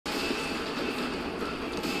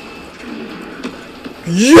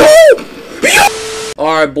Yo!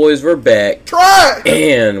 Alright, boys, we're back. Try!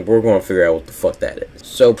 And we're going to figure out what the fuck that is.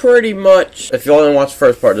 So, pretty much, if y'all didn't watch the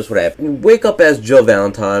first part, this is what happened. We wake up as Jill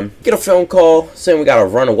Valentine, get a phone call saying we gotta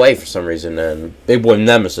run away for some reason, and Big Boy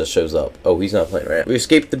Nemesis shows up. Oh, he's not playing right. We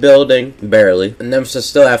escape the building, barely. And Nemesis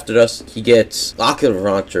still after us. He gets rocket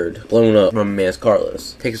launchered, blown up. My man's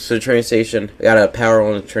Carlos. Takes us to the train station. We got a power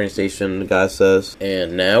on the train station, the guy says.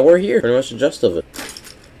 And now we're here. Pretty much the gist of it.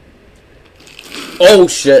 Oh,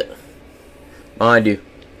 shit. Behind you.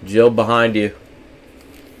 Jill, behind you.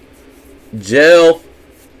 Jill!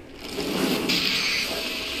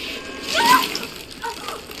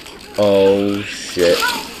 Oh, shit.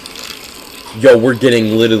 Yo, we're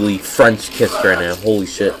getting literally French kissed right now. Holy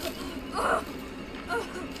shit.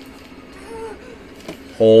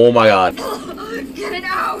 Oh my god. Get it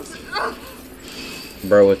out!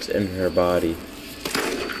 Bro, it's in her body.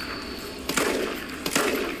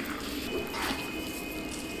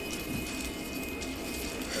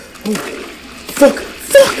 Oh, fuck!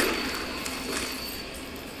 Fuck!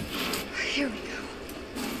 Here we go.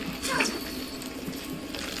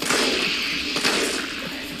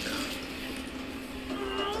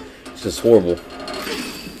 This is horrible.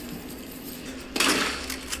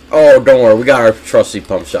 Oh, don't worry. We got our trusty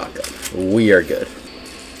pump shotgun. We are good.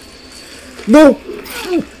 No!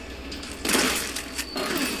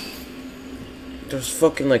 There's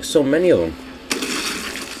fucking like so many of them.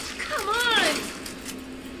 Come on!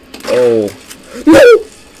 Oh. No!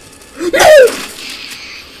 No!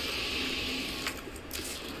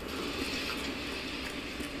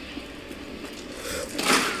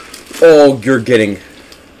 Oh, you're getting...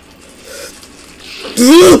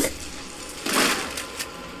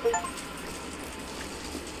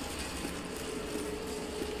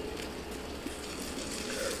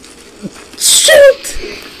 Shoot!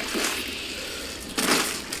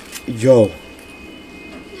 Yo.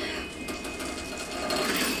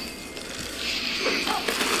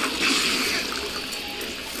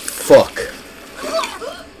 Fuck.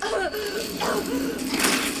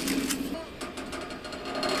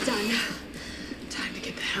 Done. Time to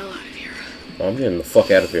get the hell out of here. I'm getting the fuck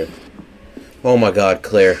out of here. Oh my god,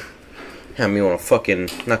 Claire. Have me on a fucking...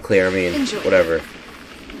 Not Claire, I mean, Enjoy. whatever.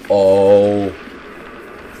 Oh.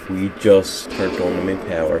 We just turned on the main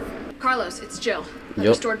power. Carlos, it's Jill. I've Yep.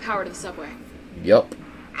 restored power to the subway. Yup.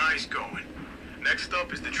 Nice going. Next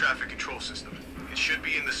up is the traffic control system. It should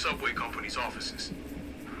be in the subway company's offices.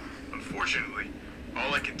 Unfortunately,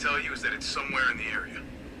 all I can tell you is that it's somewhere in the area.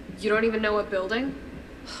 You don't even know what building?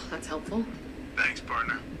 That's helpful. Thanks,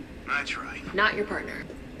 partner. I try. Not your partner.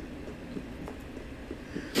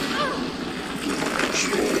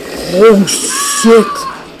 Oh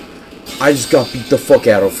shit! I just got beat the fuck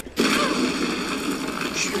out of.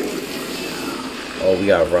 Oh, we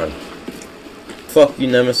gotta run. Fuck you,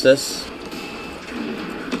 Nemesis.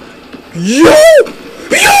 Yo!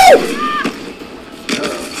 Yo!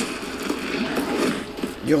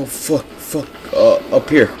 Yo, fuck, up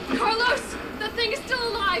here. Carlos! That thing is still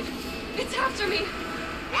alive! It's after me!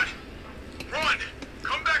 What? Run!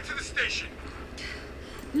 Come back to the station!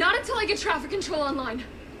 Not until I get traffic control online.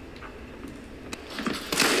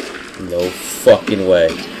 No fucking way.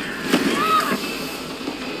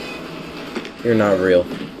 You're not real.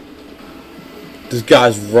 This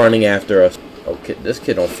guy's running after us. Oh, kid, this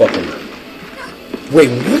kid don't fucking... Wait,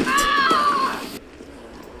 what?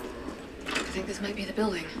 I think this might be the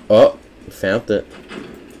building. Oh, found it.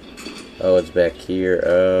 Oh, it's back here.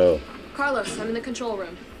 Oh. Carlos, I'm in the control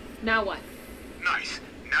room. Now what? Nice.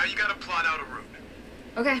 Now you gotta plot out a route.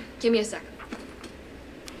 Okay, give me a second.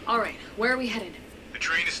 Alright, where are we headed? The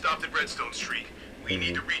train is stopped at Redstone Street. We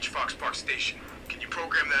need to reach Fox Park Station. Can you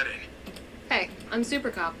program that in? Hey, I'm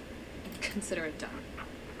Super Cop. Consider it done.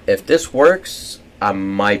 If this works, I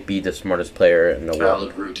might be the smartest player in the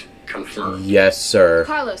world. Valid route confirmed. Yes, sir.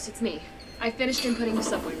 Carlos, it's me. I finished inputting the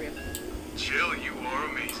subway route. Jill, you are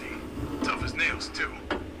amazing. Tough as nails, too.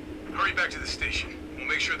 Hurry back to the station. We'll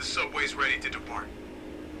make sure the subway's ready to depart.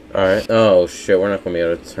 Alright. Oh, shit. We're not going to be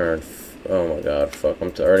able to turn. Oh, my God. Fuck.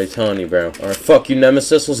 I'm already telling you, bro. Alright, fuck you,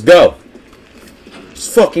 Nemesis. Let's go.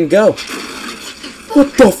 Let's fucking go.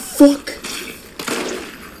 What the fuck?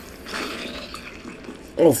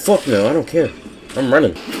 Oh, fuck no. I don't care. I'm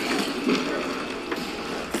running.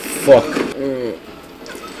 Fuck.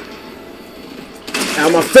 Out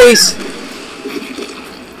of my face!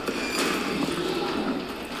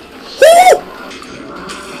 Woo!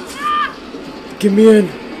 Get me in.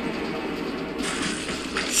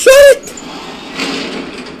 Shut it!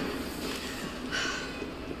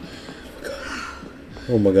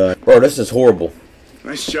 Oh my god. Bro, this is horrible.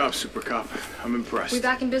 Nice job, Super Cop. I'm impressed. We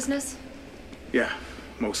back in business? Yeah,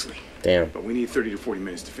 Mostly. Damn. But we need 30 to 40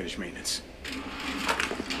 minutes to finish maintenance.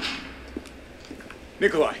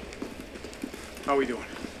 Nikolai, how are we doing?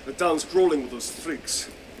 The town's crawling with those freaks.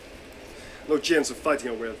 No chance of fighting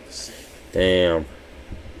our way out of the city. Damn.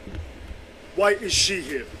 Why is she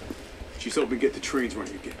here? She's helping get the trains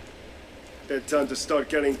running again. That time to start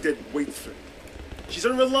carrying dead weight for. She's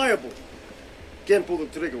unreliable. Can't pull the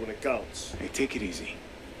trigger when it counts. Hey, take it easy.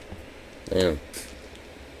 Damn.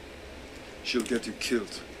 She'll get you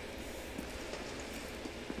killed.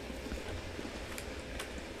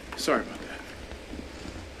 Sorry about that.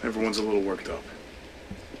 Everyone's a little worked up.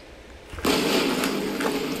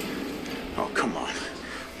 Oh, come on.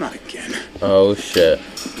 Not again. Oh shit.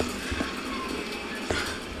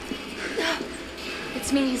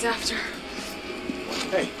 It's me he's after.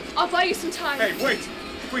 Hey. I'll buy you some time. Hey, wait!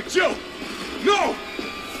 Wait, Jill! No!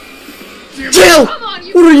 Jill! Come on,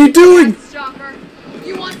 you What are you doing? stalker.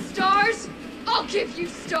 You want stars? I'll give you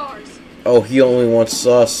stars. Oh, he only wants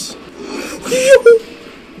us.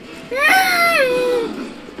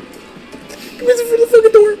 For the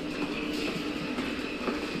fucking door.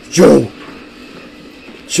 Joe!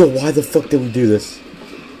 Joe, why the fuck did we do this?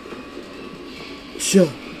 Joe.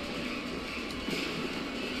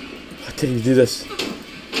 Why did you do this?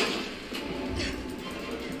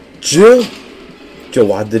 Jill? Joe,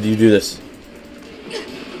 why did you do this?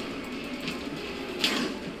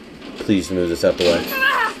 Please move this out the way.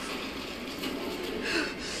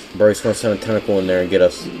 Bryce gonna send a tentacle in there and get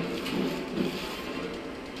us.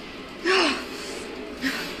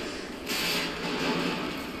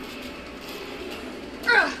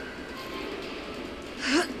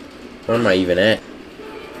 Where am I even at?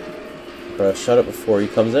 Bro, shut up before he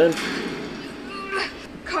comes in.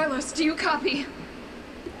 Carlos, do you copy?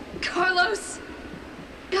 Carlos?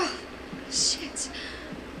 Oh, shit.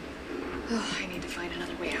 Oh, I need to find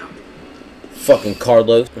another way out. Fucking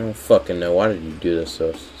Carlos. I don't fucking know. Why did you do this to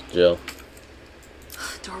us, Jill?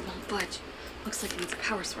 Door won't budge. Looks like it needs a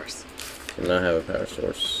power source. Do not have a power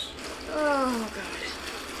source. Oh, God.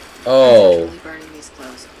 Oh. I'm definitely burning these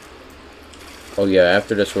clothes. Oh yeah,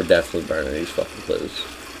 after this we're definitely burning these fucking clothes.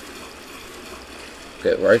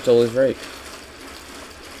 Okay, right's always right.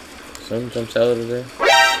 Someone jumps out of there.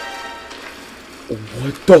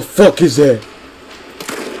 What the fuck is that?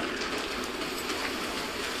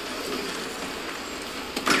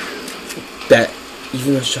 That,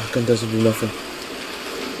 even a shotgun doesn't do nothing.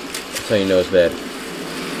 That's how you know it's bad.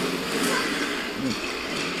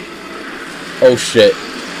 Oh shit.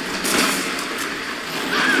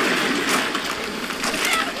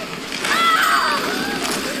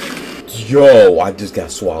 Yo, I just got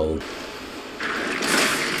swallowed.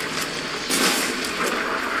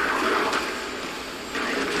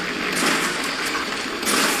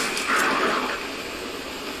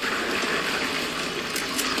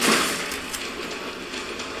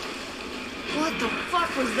 What the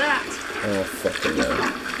fuck was that? I don't fucking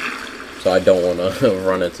know. So I don't want to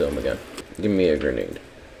run into him again. Give me a grenade.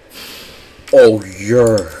 Oh,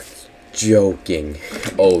 you're joking.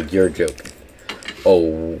 Oh, you're joking.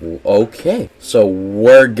 Oh, okay. So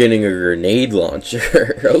we're getting a grenade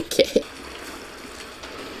launcher. Okay.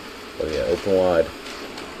 Oh yeah, open wide.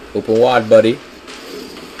 Open wide, buddy.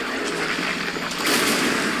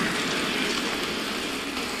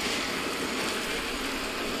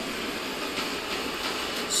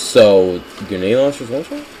 So, grenade launchers one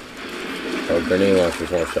shot? Oh, grenade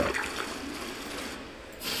launchers one shot.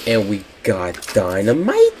 And we got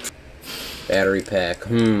dynamite? Battery pack.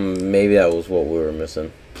 Maybe that was what we were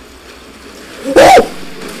missing. Oh!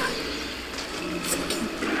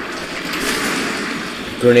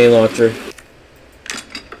 Grenade launcher.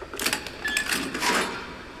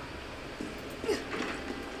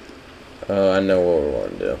 I know what we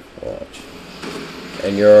want to do. Watch.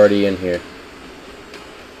 And you're already in here.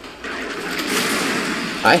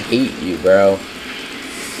 I hate you, bro.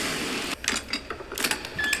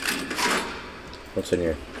 What's in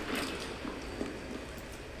here?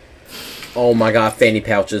 Oh my god, fanny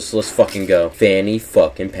pouches. Let's fucking go. Fanny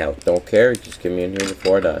fucking pouch. Don't care. Just get me in here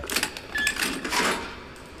before I die.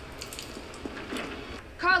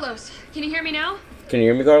 Carlos, can you hear me now? Can you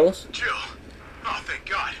hear me, Carlos? Jill! Oh, thank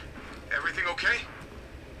God. Everything okay?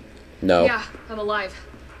 No. Yeah, I'm alive.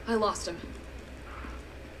 I lost him.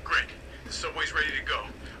 Great. The subway's ready to go.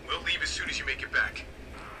 We'll leave as soon as you make it back.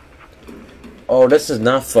 Oh, this is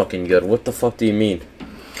not fucking good. What the fuck do you mean?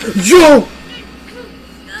 Yo!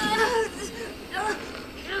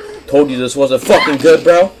 Told you this wasn't fucking good,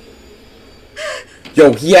 bro.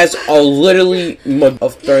 Yo, he has a literally a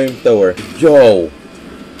flamethrower. Yo,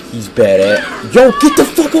 he's bad at. Yo, get the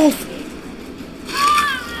fuck off!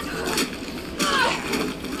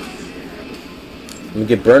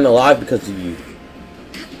 gonna get burned alive because of you.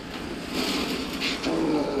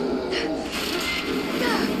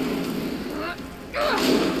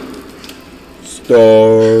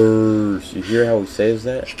 Stars. You hear how he says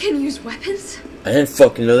that? It can use weapons? I didn't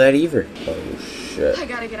fucking know that either. Oh shit. I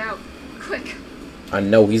gotta get out. Quick. I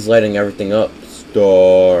know he's lighting everything up.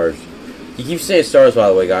 Stars. He keeps saying stars, by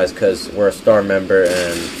the way, guys, because we're a star member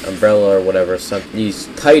and Umbrella or whatever sent these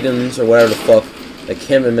Titans or whatever the fuck, like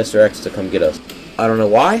him and Mr. X, to come get us. I don't know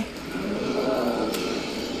why.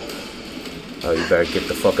 Oh, you better get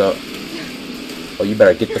the fuck up. Oh, you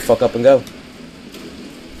better get the fuck up and go.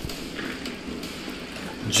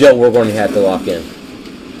 Joe, we're going to have to lock in.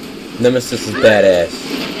 Nemesis is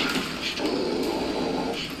badass.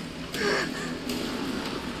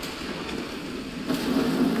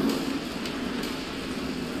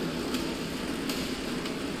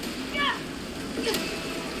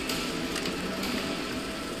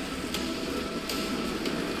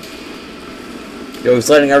 Yo,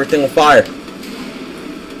 he's lighting everything on fire.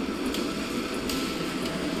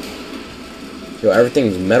 Yo,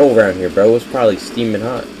 everything's metal around here, bro. It's probably steaming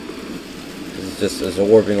hot. It's just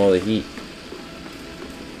absorbing all the heat.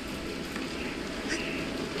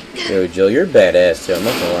 Yo, Jill, you're badass, too. I'm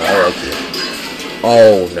not gonna lie, I like you.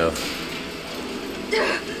 Oh, no.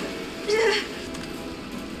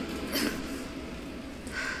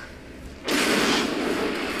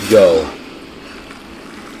 Yo.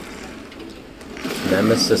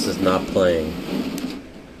 Nemesis is not playing.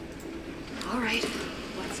 Alright,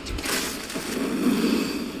 let's do this.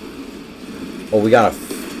 Oh, we gotta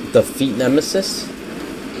defeat Nemesis?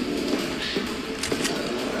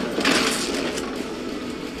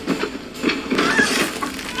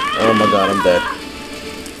 Oh my god, I'm dead.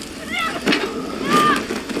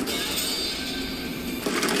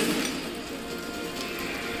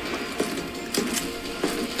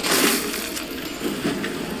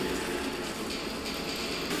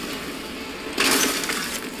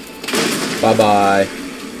 Bye-bye.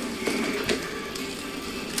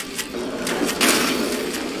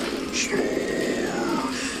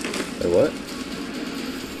 Wait, what?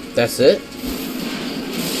 That's it?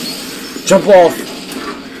 Jump off!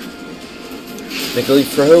 Make a leap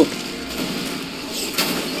for hope.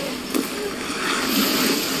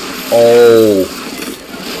 Oh.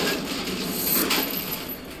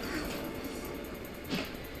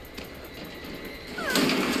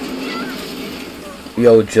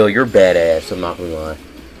 Yo, Jill, you're badass, I'm not gonna lie.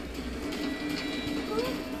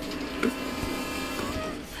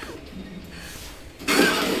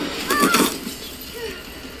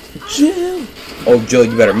 Jill! Oh, Jill,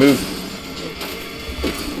 you better move.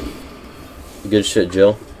 Good shit,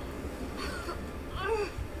 Jill.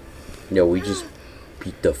 Yo, we just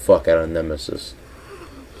beat the fuck out of Nemesis.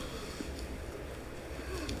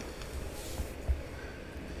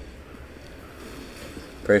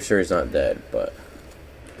 Pretty sure he's not dead, but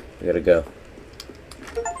we gotta go.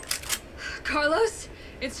 Carlos,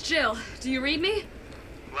 it's Jill. Do you read me?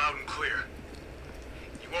 Loud and clear.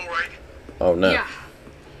 You alright? Oh no. Yeah.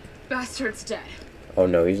 Bastard's dead. Oh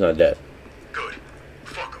no, he's not dead. Good.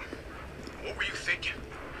 Fuck him. What were you thinking?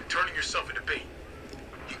 Turning yourself into bait.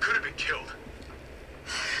 You could have been killed.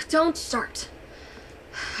 Don't start.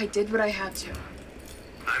 I did what I had to.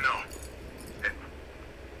 I know. And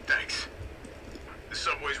thanks. The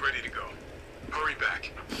subway's ready to go. Hurry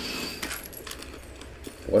back.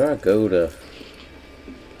 Where'd I go to?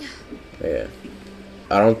 Yeah.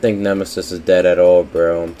 I don't think Nemesis is dead at all,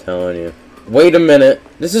 bro. I'm telling you. Wait a minute.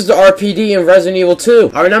 This is the RPD in Resident Evil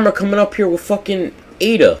 2. I remember coming up here with fucking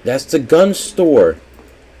Ada. That's the gun store.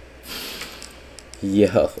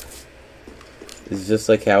 Yo. It's just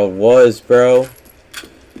like how it was, bro.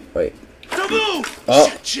 Wait. Taboo!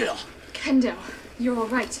 Oh. Chill. Kendo, you're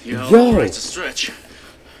alright. Yo, Yo. It's a stretch.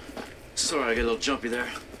 Sorry I got a little jumpy there.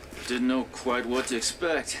 Didn't know quite what to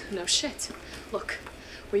expect. No shit. Look,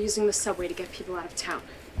 we're using the subway to get people out of town.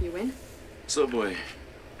 You in? Subway.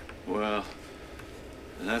 Well,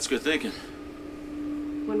 that's good thinking.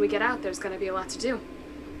 When we get out, there's gonna be a lot to do.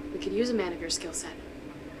 We could use a man of your skill set.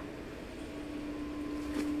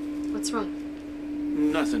 What's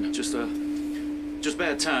wrong? Nothing. Just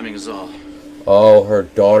bad timing is all. Oh,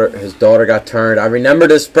 his daughter got turned. I remember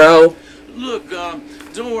this, bro. Look,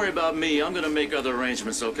 don't worry about me. I'm gonna make other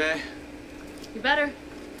arrangements, okay? You better.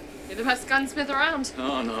 You're the best gunsmith around.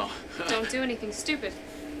 Oh, no. Don't do anything stupid.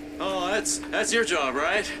 Oh, that's your job,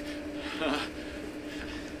 right?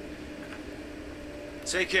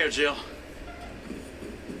 Take care, Jill.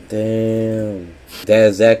 Damn.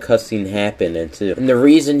 That cutscene happening too. And the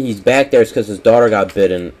reason he's back there is because his daughter got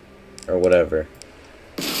bitten. Or whatever.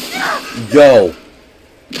 Yo.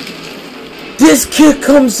 This kid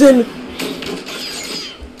comes in.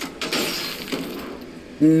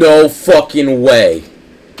 No fucking way.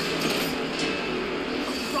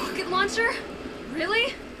 A rocket launcher?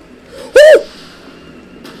 Really?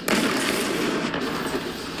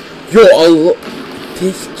 Yo,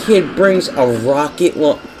 this kid brings a rocket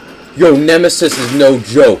launcher. Yo, Nemesis is no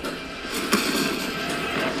joke.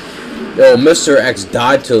 Yo, Mr. X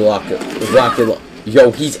died to rocket launcher.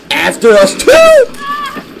 Yo, he's after us too!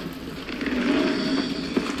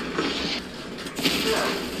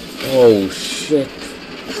 Oh, shit.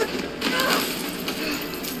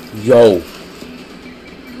 Yo.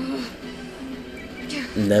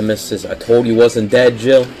 Nemesis, I told you wasn't dead,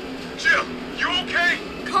 Jill. Jill, you okay?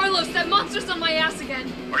 Carlos, that monster's on my ass again.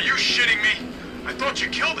 Are you shitting me? I thought you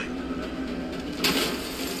killed it.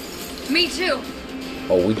 Me too.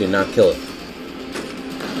 Oh, we did not kill it.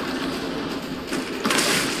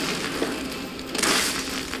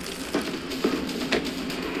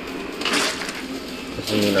 Does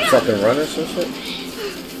he mean a fucking run or some shit?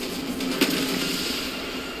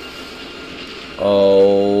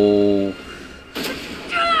 Oh.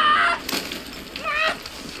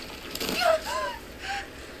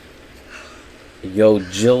 Yo,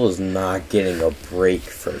 Jill is not getting a break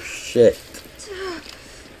for shit.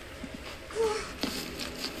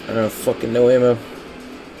 I don't fucking know ammo.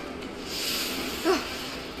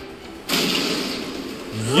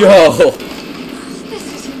 Yo! This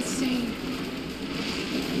is insane.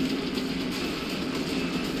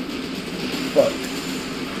 Fuck.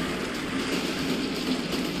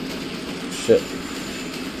 Shit.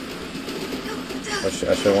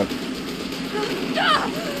 I should want.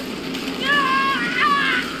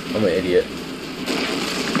 I'm an idiot.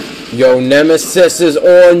 Yo, Nemesis is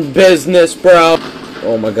on business, bro.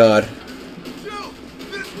 Oh my god. Jill,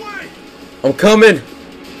 this way. I'm coming!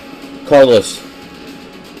 Carlos,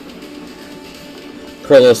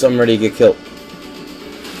 I'm ready to get killed.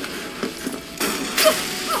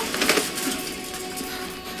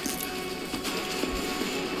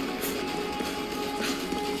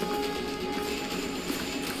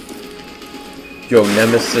 Yo,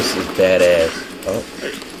 Nemesis is badass. Oh.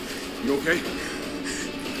 Hey, you okay?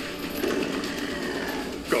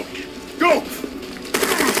 Go. Go!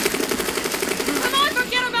 Come on,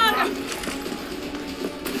 forget about him!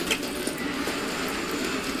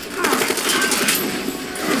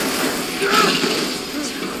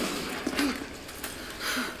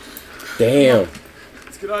 Damn.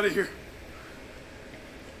 Let's get out of here.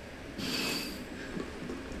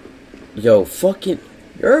 Yo, fucking...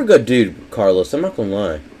 You're a good dude, Carlos. I'm not gonna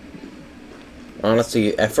lie.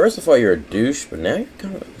 Honestly, at first I thought you were a douche, but now you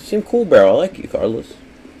seem cool, bro. I like you, Carlos.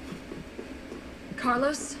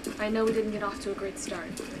 Carlos, I know we didn't get off to a great start.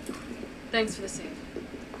 Thanks for the save.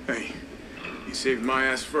 Hey, you saved my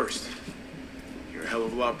ass first. You're a hell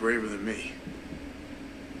of a lot braver than me.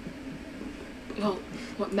 Well,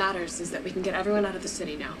 what matters is that we can get everyone out of the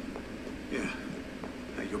city now. Yeah.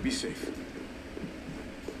 Now you'll be safe.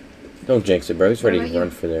 Don't jinx it, bro. He's ready What to about run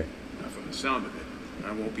you? for there. Not from the sound of it.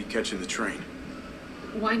 I won't be catching the train.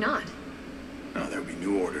 Why not? No, there'll be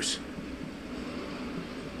new orders.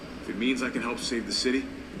 If it means I can help save the city,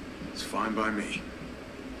 it's fine by me.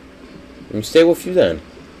 Let me stay with you then.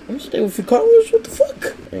 I'm gonna stay with you, Carlos. What the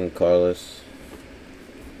fuck? And Carlos.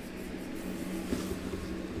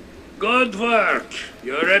 Good work.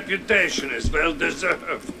 Your reputation is well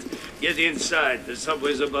deserved. Get inside. The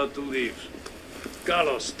subway's about to leave.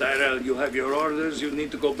 Carlos, Tyrell, you have your orders. You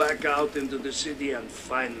need to go back out into the city and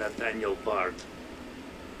find Nathaniel Bard.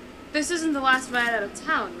 This isn't the last ride out of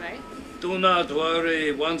town, right? Do not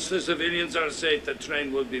worry. Once the civilians are safe, the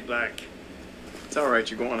train will be back. It's all right.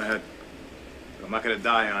 You're going ahead. I'm not gonna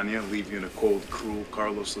die on you, leave you in a cold, cruel,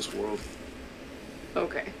 Carlosless world.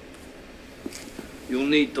 Okay. You'll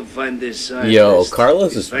need to find this Yo, scientist.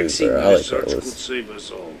 Carlos His is smooth, vaccine bro. I like research Carlos. could save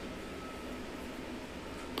us all.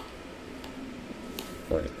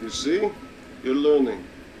 You see? You're learning.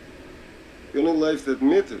 The only life that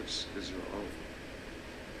matters is your own.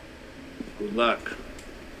 Good luck.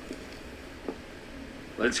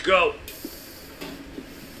 Let's go.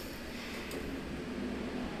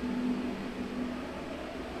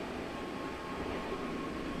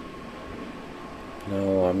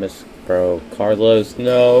 No, I miss... Bro, Carlos,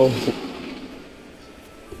 no.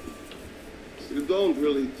 You don't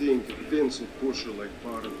really think a pencil pusher like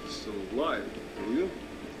Barton is still alive, do you?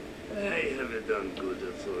 I have done good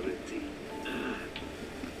authority.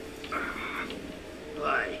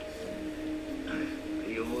 Why? Are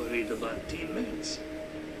you worried about teammates?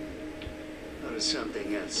 Or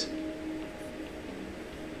something else?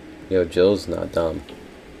 Yo, Jill's not dumb.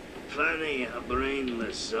 Funny how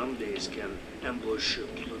brainless zombies can ambush a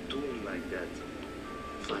platoon like that.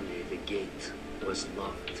 Funny the gate was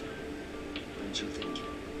locked. Wouldn't you think?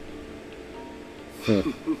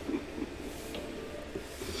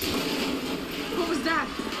 What was that?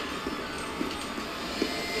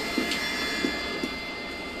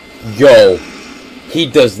 Yo, he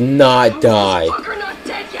does not die. Fucker not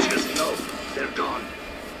dead yet. Just know they're gone.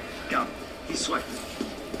 Come, he's sweating.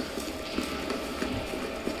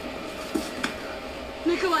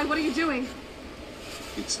 Nikolai, what are you doing?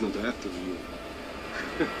 It's not after you.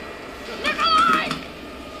 Nikolai!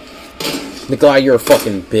 Nikolai, you're a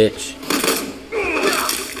fucking bitch.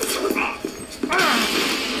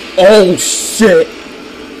 Oh shit!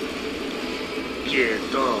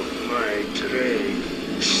 Get off my train.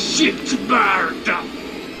 Shit bird!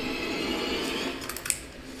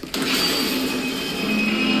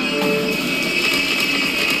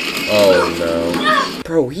 Oh no.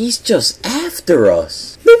 Bro, he's just after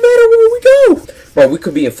us. No matter where we go. Bro, we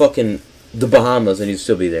could be in fucking the Bahamas and he'd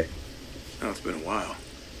still be there. Oh, it's been a while.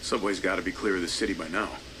 Subway's got to be clear of the city by now.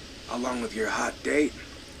 Along with your hot date?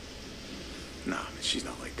 Nah, man, she's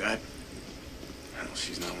not like that. Hell,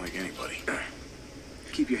 she's not like anybody.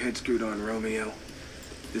 Keep your head screwed on, Romeo.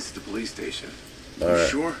 This is the police station. You Alright.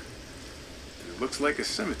 sure? It looks like a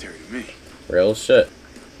cemetery to me. Real shit.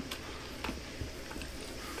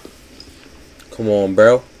 Come on,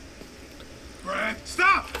 bro. Brad,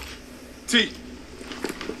 stop! T.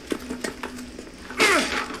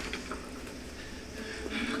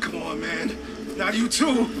 Come on, man. Not you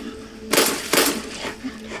too.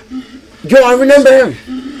 Yo, I remember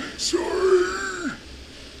him. Sorry.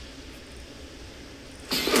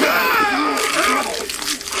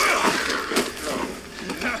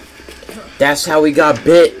 That's how we got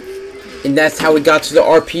bit. And that's how we got to the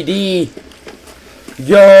RPD.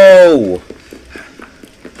 Yo!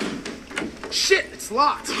 Shit, it's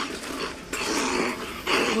locked.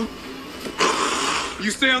 You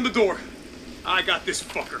stay on the door. I got this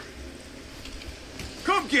fucker.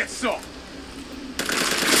 Come get some.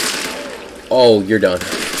 Oh, you're done.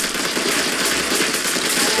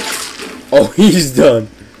 Oh, he's done.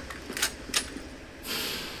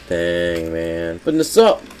 Dang, man. Putting this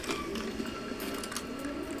up.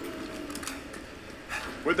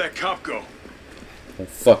 Where'd that cop go? I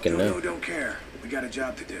fucking No, know. don't care. We got a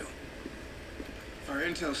job to do. If our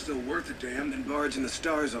intel's still worth a damn, then Bard's in the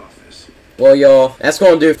STARS office. Well, y'all, that's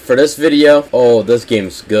gonna do it for this video. Oh, this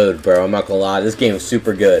game's good, bro. I'm not gonna lie. This game is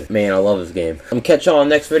super good. Man, I love this game. I'm gonna catch y'all on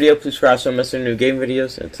the next video. Please subscribe so you don't miss any new game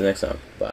videos. Until next time. Bye.